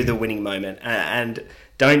us through the winning moment, and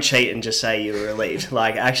don't cheat and just say you were relieved.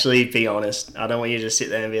 Actually be honest. I don't want you to just sit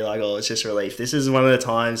there and be like, it's just relief. This is one of the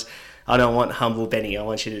times I don't want humble Benny. I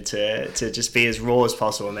want you to just be as raw as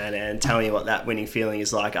possible, man, and tell me what that winning feeling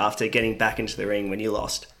is like after getting back into the ring when you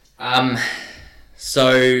lost.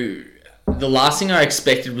 So the last thing I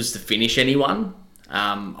expected was to finish anyone.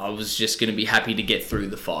 I was just going to be happy to get through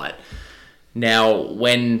the fight. Now,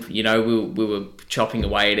 when, we were chopping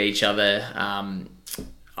away at each other,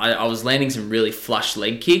 I was landing some really flush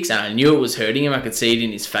leg kicks, and I knew it was hurting him. I could see it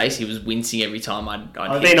in his face. He was wincing every time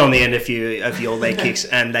I've been on the end of your leg kicks,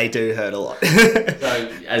 and they do hurt a lot.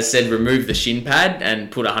 So, as said, remove the shin pad and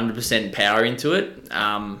put 100% power into it.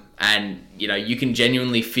 And, you can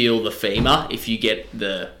genuinely feel the femur if you get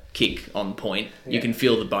the kick on point. Yeah. You can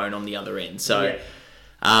feel the bone on the other end. So... Yeah.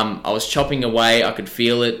 I was chopping away. I could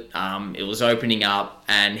feel it. It was opening up,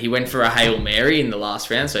 and he went for a Hail Mary in the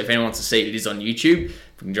last round. So if anyone wants to see it, it is on YouTube. We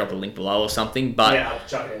can drop a link below or something. But yeah, I'll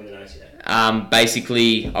chuck it in the notes. Yeah.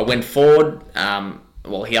 Basically, I went forward.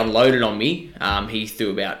 He unloaded on me. He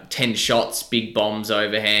threw about 10 shots, big bombs,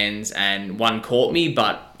 overhands, and one caught me.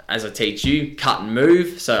 But as I teach you, cut and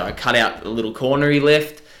move. So I cut out the little corner he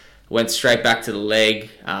left, went straight back to the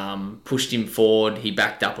leg, pushed him forward. He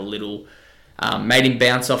backed up a little. Made him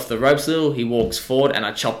bounce off the ropes a little. He walks forward, and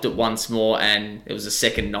I chopped it once more, and it was a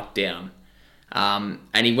second knockdown. And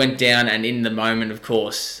he went down, and in the moment, of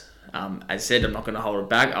course, as I said, I'm not going to hold it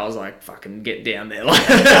back. I was like, fucking get down there.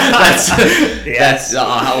 I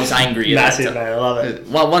was angry. Massive, man. I love it.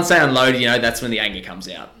 Well, once they unloaded, that's when the anger comes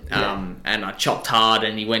out. And I chopped hard,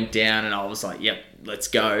 and he went down, and I was like, yep, let's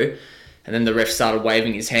go. And then the ref started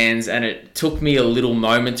waving his hands, and it took me a little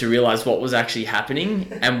moment to realise what was actually happening.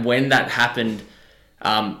 And when that happened,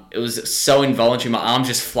 it was so involuntary. My arm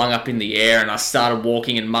just flung up in the air, and I started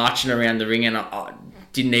walking and marching around the ring, and I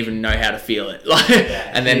didn't even know how to feel it.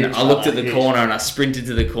 And then I looked at the corner, and I sprinted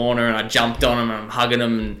to the corner, and I jumped on him, and I'm hugging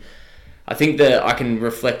him. And I think that I can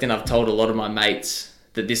reflect, and I've told a lot of my mates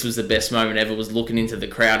that this was the best moment ever, was looking into the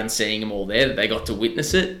crowd and seeing them all there, that they got to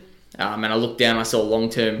witness it. And I looked down, I saw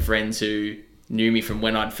long-term friends who knew me from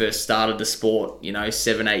when I'd first started the sport,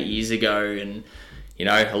 7-8 years ago, and,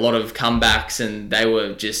 a lot of comebacks, and they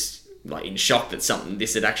were just in shock that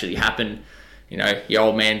this had actually happened. Your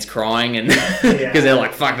old man's crying, and because they're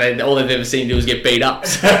like, fuck, all they've ever seen do is get beat up.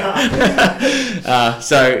 So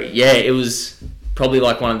it was probably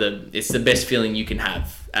like it's the best feeling you can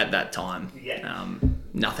have at that time. Yeah.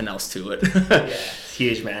 Nothing else to it. Yeah, it's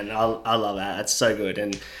huge, man. I love that. That's so good.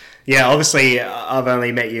 And yeah, obviously I've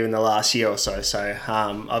only met you in the last year or so, so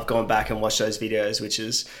I've gone back and watched those videos, which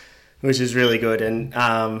is really good. And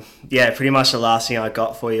yeah, pretty much the last thing I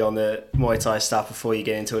got for you on the Muay Thai stuff before you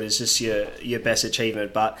get into it is just your best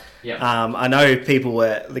achievement. But I know people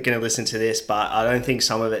were going to listen to this, but I don't think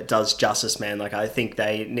some of it does justice, man. Like, I think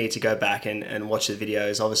they need to go back and watch the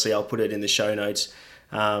videos. Obviously, I'll put it in the show notes,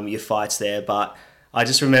 your fights there. But I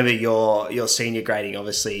just remember your senior grading.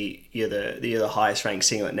 Obviously, you're the highest ranked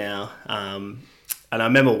singlet now. And I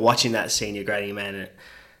remember watching that senior grading, man.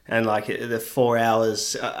 And like the 4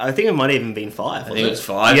 hours, I think it might have even been 5. I think it was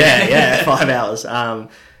 5. Yeah, 5 hours.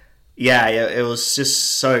 Yeah, it was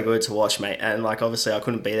just so good to watch, mate. And like, obviously I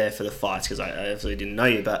couldn't be there for the fights because I obviously didn't know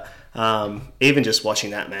you, but even just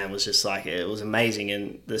watching that, man, was just like, it was amazing.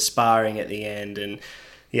 And the sparring at the end, and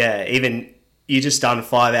yeah, even you just done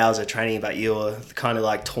 5 hours of training, but you were kind of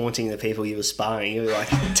like taunting the people you were sparring. You were like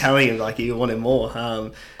telling them like you wanted more,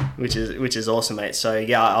 which is awesome, mate. So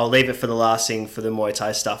yeah, I'll leave it for the last thing for the Muay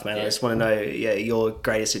Thai stuff, man. Yeah. I just want to know, your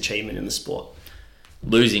greatest achievement in the sport.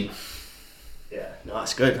 Losing. Yeah,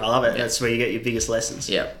 nice, good. I love it. Yeah. That's where you get your biggest lessons.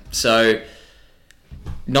 Yeah. So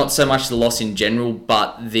not so much the loss in general,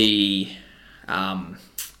 but the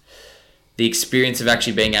experience of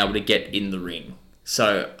actually being able to get in the ring.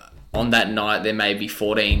 So on that night, there may be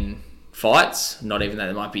 14 fights, not even that,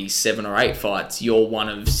 there might be 7 or 8 fights. You're one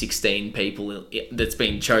of 16 people that's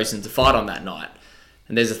been chosen to fight on that night.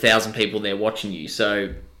 And there's 1,000 people there watching you.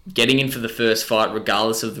 So getting in for the first fight,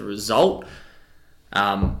 regardless of the result,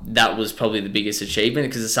 that was probably the biggest achievement,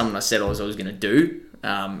 because it's something I said I was always going to do.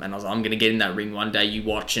 And I was like, I'm going to get in that ring one day. You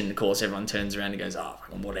watch, and of course everyone turns around and goes, oh,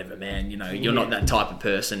 whatever, man. You're not that type of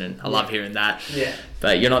person, and I love hearing that. Yeah.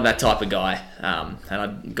 But you're not that type of guy. And I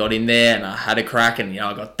got in there and I had a crack, and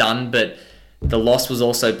I got done. But the loss was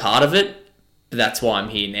also part of it. But that's why I'm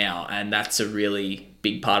here now, and that's a really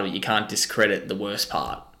big part of it. You can't discredit the worst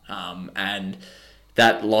part. And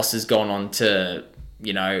that loss has gone on to,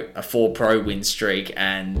 a 4 pro win streak,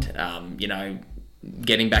 and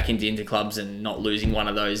getting back into clubs and not losing one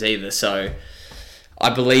of those either. So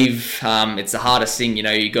I believe it's the hardest thing.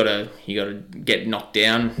 You gotta get knocked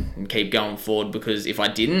down and keep going forward, because if I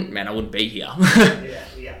didn't, man, I wouldn't be here.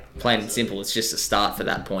 Yeah. Plain and simple. It's just a start for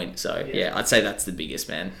that point. So yeah, I'd say that's the biggest,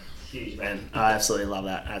 man. Huge, man. I absolutely love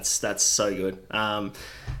that. That's so good. And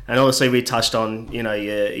obviously we touched on your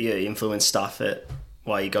influence stuff at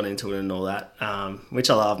why you got into it and all that,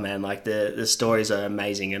 which I love, man. Like the stories are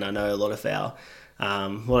amazing, and I know a lot of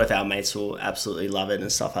our mates will absolutely love it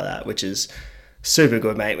and stuff like that, which is super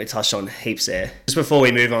good, mate. We touched on heaps there. Just before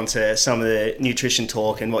we move on to some of the nutrition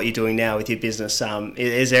talk and what you're doing now with your business,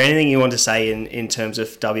 is there anything you want to say in terms of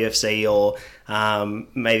WFC, or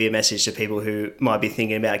maybe a message to people who might be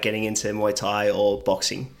thinking about getting into Muay Thai or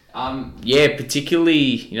boxing?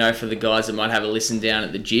 Particularly, for the guys that might have a listen down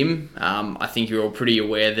at the gym, I think you're all pretty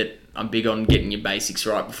aware that I'm big on getting your basics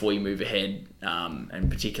right before you move ahead, and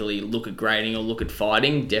particularly look at grading or look at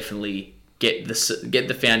fighting. Definitely get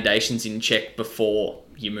the foundations in check before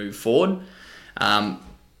you move forward.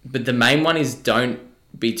 But the main one is, don't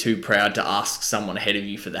be too proud to ask someone ahead of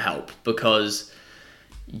you for the help, because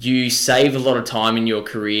you save a lot of time in your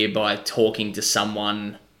career by talking to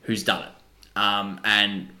someone who's done it.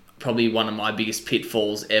 And probably one of my biggest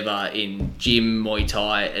pitfalls ever in gym, Muay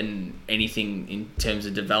Thai, and anything in terms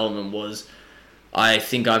of development was, I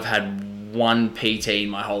think I've had one PT in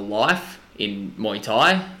my whole life in Muay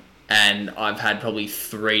Thai, and I've had probably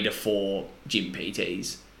 3 to 4 gym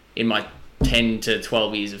PTs in my 10 to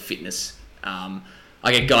 12 years of fitness. I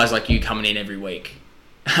get guys like you coming in every week,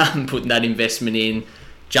 putting that investment in,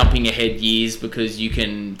 jumping ahead years because you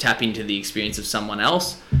can tap into the experience of someone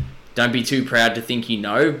else. Don't be too proud to think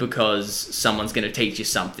because someone's going to teach you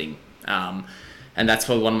something. And that's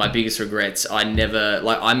probably one of my biggest regrets.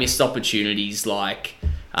 I missed opportunities like,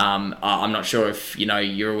 I'm not sure if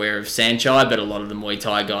you're aware of Sanchai, but a lot of the Muay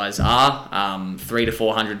Thai guys are. 300 to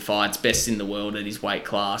 400 fights, best in the world at his weight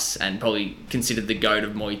class, and probably considered the GOAT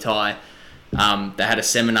of Muay Thai. They had a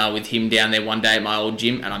seminar with him down there one day at my old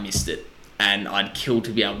gym, and I missed it. And I'd kill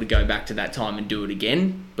to be able to go back to that time and do it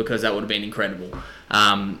again, because that would have been incredible.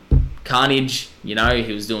 Carnage, he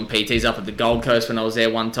was doing PTs up at the Gold Coast when I was there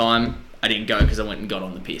one time. I didn't go because I went and got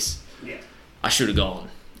on the piss. Yeah. I should have gone.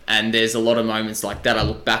 And there's a lot of moments like that I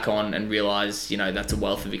look back on and realise, that's a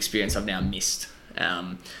wealth of experience I've now missed.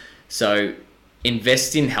 So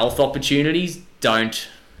invest in health opportunities. Don't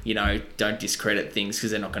discredit things, because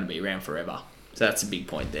they're not going to be around forever. So that's a big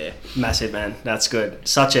point there. Massive, man. That's good.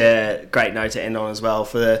 Such a great note to end on as well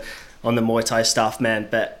on the Muay Thai stuff, man.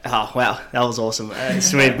 But wow, that was awesome.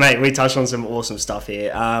 Sweet, mate. We touched on some awesome stuff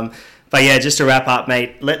here. But yeah, just to wrap up,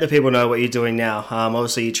 mate, let the people know what you're doing now.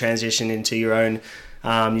 Obviously, you transitioned into your own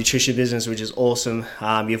nutrition business, which is awesome.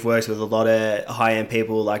 You've worked with a lot of high-end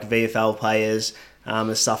people like VFL players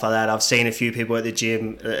and stuff like that. I've seen a few people at the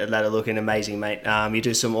gym that are looking amazing, mate. You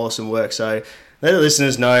do some awesome work. So let the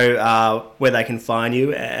listeners know where they can find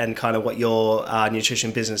you and kind of what your nutrition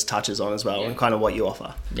business touches on as well, and kind of what you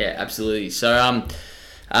offer. Yeah, absolutely. So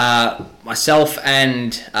myself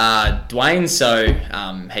and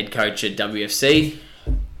Dwayne, head coach at WFC,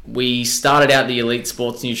 we started out the Elite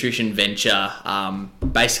Sports Nutrition venture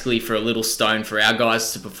basically for a little stone for our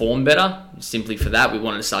guys to perform better. Simply for that, we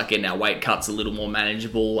wanted to start getting our weight cuts a little more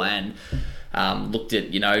manageable, and looked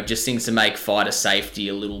at, just things to make fighter safety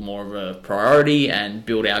a little more of a priority and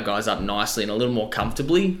build our guys up nicely and a little more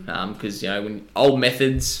comfortably, because, when old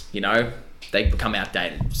methods, they become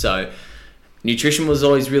outdated. So nutrition was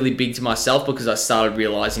always really big to myself because I started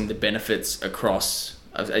realizing the benefits across,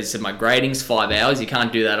 as I said, my grading's 5 hours. You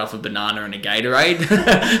can't do that off a banana and a Gatorade.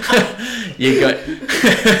 You've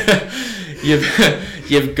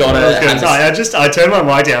got to. I turned my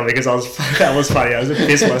mic down because that was funny. I was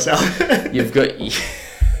pissed myself.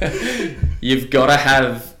 You've got to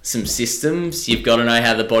have some systems. You've got to know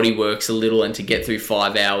how the body works a little, and to get through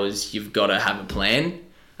 5 hours, you've got to have a plan.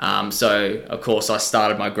 So of course I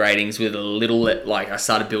started my gradings with a little, I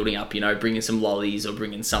started building up, bringing some lollies or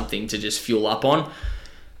bringing something to just fuel up on.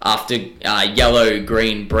 After yellow,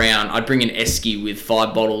 green, brown, I'd bring an esky with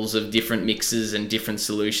 5 bottles of different mixes and different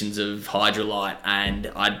solutions of Hydrolyte,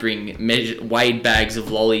 and I'd bring weighed bags of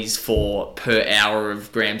lollies for per hour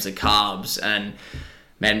of grams of carbs. And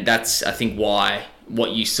man, that's, I think, that's why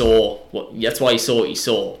you saw what you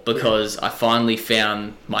saw, because I finally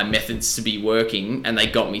found my methods to be working, and they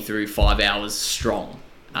got me through 5 hours strong.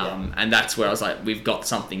 And that's where I was like, we've got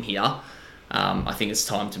something here. I think it's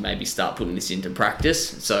time to maybe start putting this into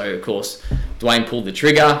practice. So of course, Dwayne pulled the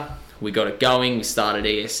trigger. We got it going. We started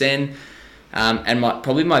ESN, and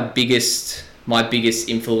my biggest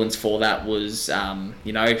influence for that was,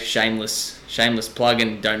 shameless plug,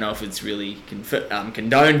 and don't know if it's really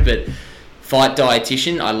condoned, but Fight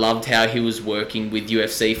Dietitian. I loved how he was working with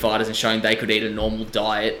UFC fighters and showing they could eat a normal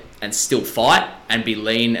diet and still fight and be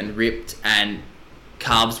lean and ripped, and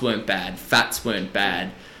carbs weren't bad, fats weren't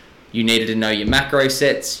bad. You needed to know your macro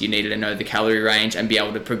sets, you needed to know the calorie range and be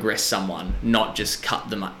able to progress someone, not just cut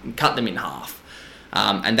them in half.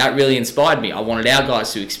 And that really inspired me. I wanted our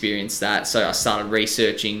guys to experience that, so I started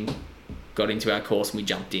researching, got into our course, and we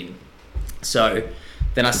jumped in. So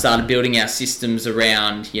then I started building our systems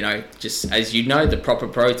around, just as the proper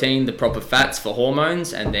protein, the proper fats for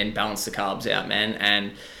hormones, and then balance the carbs out, man.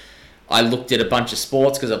 And I looked at a bunch of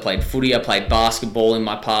sports because I played footy, I played basketball in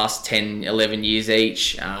my past 10, 11 years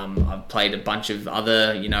each. I've played a bunch of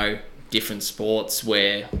other, different sports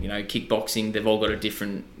where, kickboxing, they've all got a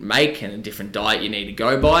different make and a different diet you need to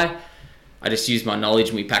go by. I just used my knowledge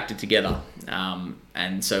and we packed it together.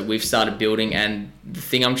 And so we've started building, and the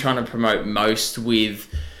thing I'm trying to promote most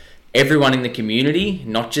with everyone in the community,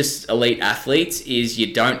 not just elite athletes, is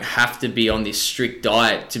you don't have to be on this strict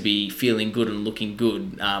diet to be feeling good and looking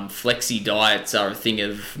good. Flexi diets are a thing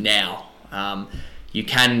of now. You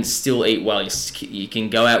can still eat well. You can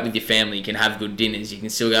go out with your family, you can have good dinners, you can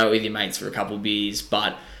still go out with your mates for a couple of beers,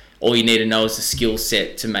 but all you need to know is the skill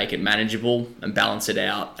set to make it manageable and balance it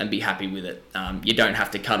out and be happy with it. You don't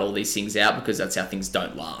have to cut all these things out, because that's how things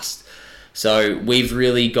don't last. So we've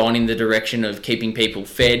really gone in the direction of keeping people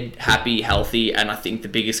fed, happy, healthy, and I think the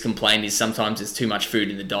biggest complaint is sometimes there's too much food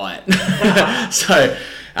in the diet. So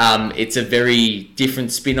it's a very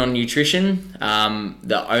different spin on nutrition.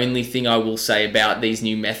 The only thing I will say about these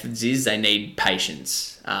new methods is they need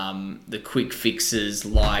patience. The quick fixes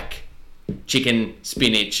like chicken,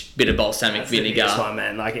 spinach, bit of balsamic vinegar. That's one,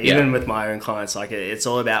 man. Even with my own clients, it's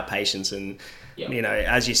all about patience, and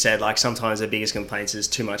as you said, sometimes the biggest complaints is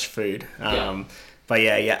too much food. But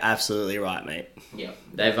yeah, you're absolutely right, mate. Yeah,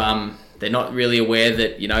 they're not really aware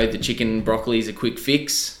that the chicken and broccoli is a quick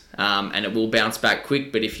fix, and it will bounce back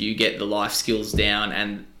quick. But if you get the life skills down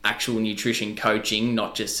and actual nutrition coaching,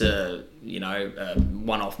 not just a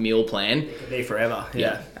one-off meal plan, it could be forever.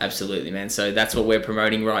 Yeah, absolutely, man. So that's what we're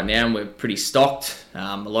promoting right now, and we're pretty stocked.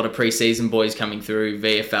 A lot of pre-season boys coming through,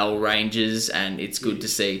 VFL ranges, and it's good to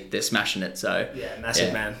see they're smashing it. So yeah,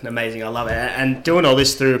 massive, man, amazing. I love it, and doing all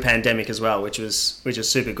this through a pandemic as well, which was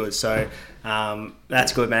super good. So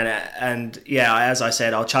that's good, man. And yeah, as I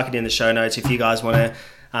said, I'll chuck it in the show notes if you guys want to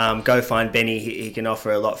go find Benny. He can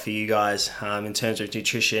offer a lot for you guys in terms of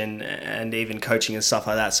nutrition and even coaching and stuff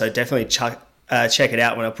like that. So definitely check it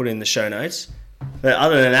out when I put it in the show notes. But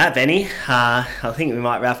other than that, Benny, I think we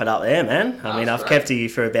might wrap it up there, man. I mean, I've kept you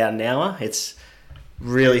for about an hour. It's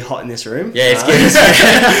really hot in this room. Yeah, it's good.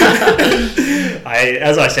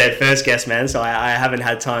 As I said, first guest, man, so I haven't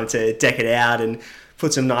had time to deck it out and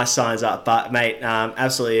put some nice signs up. But, mate,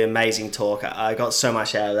 absolutely amazing talk. I got so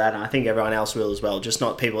much out of that, and I think everyone else will as well. Just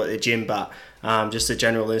not people at the gym, but just the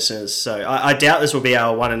general listeners. So I doubt this will be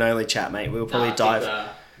our one and only chat, mate. We'll probably dive...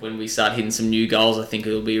 when we start hitting some new goals, I think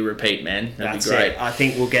it'll be a repeat, man. That'd be great. I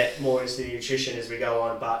think we'll get more into the nutrition as we go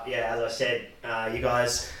on. But, yeah, as I said, you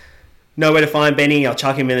guys... know where to find Benny. I'll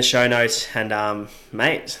chuck him in the show notes. And,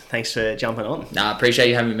 mate, thanks for jumping on. Appreciate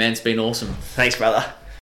you having me, man. It's been awesome. Thanks, brother.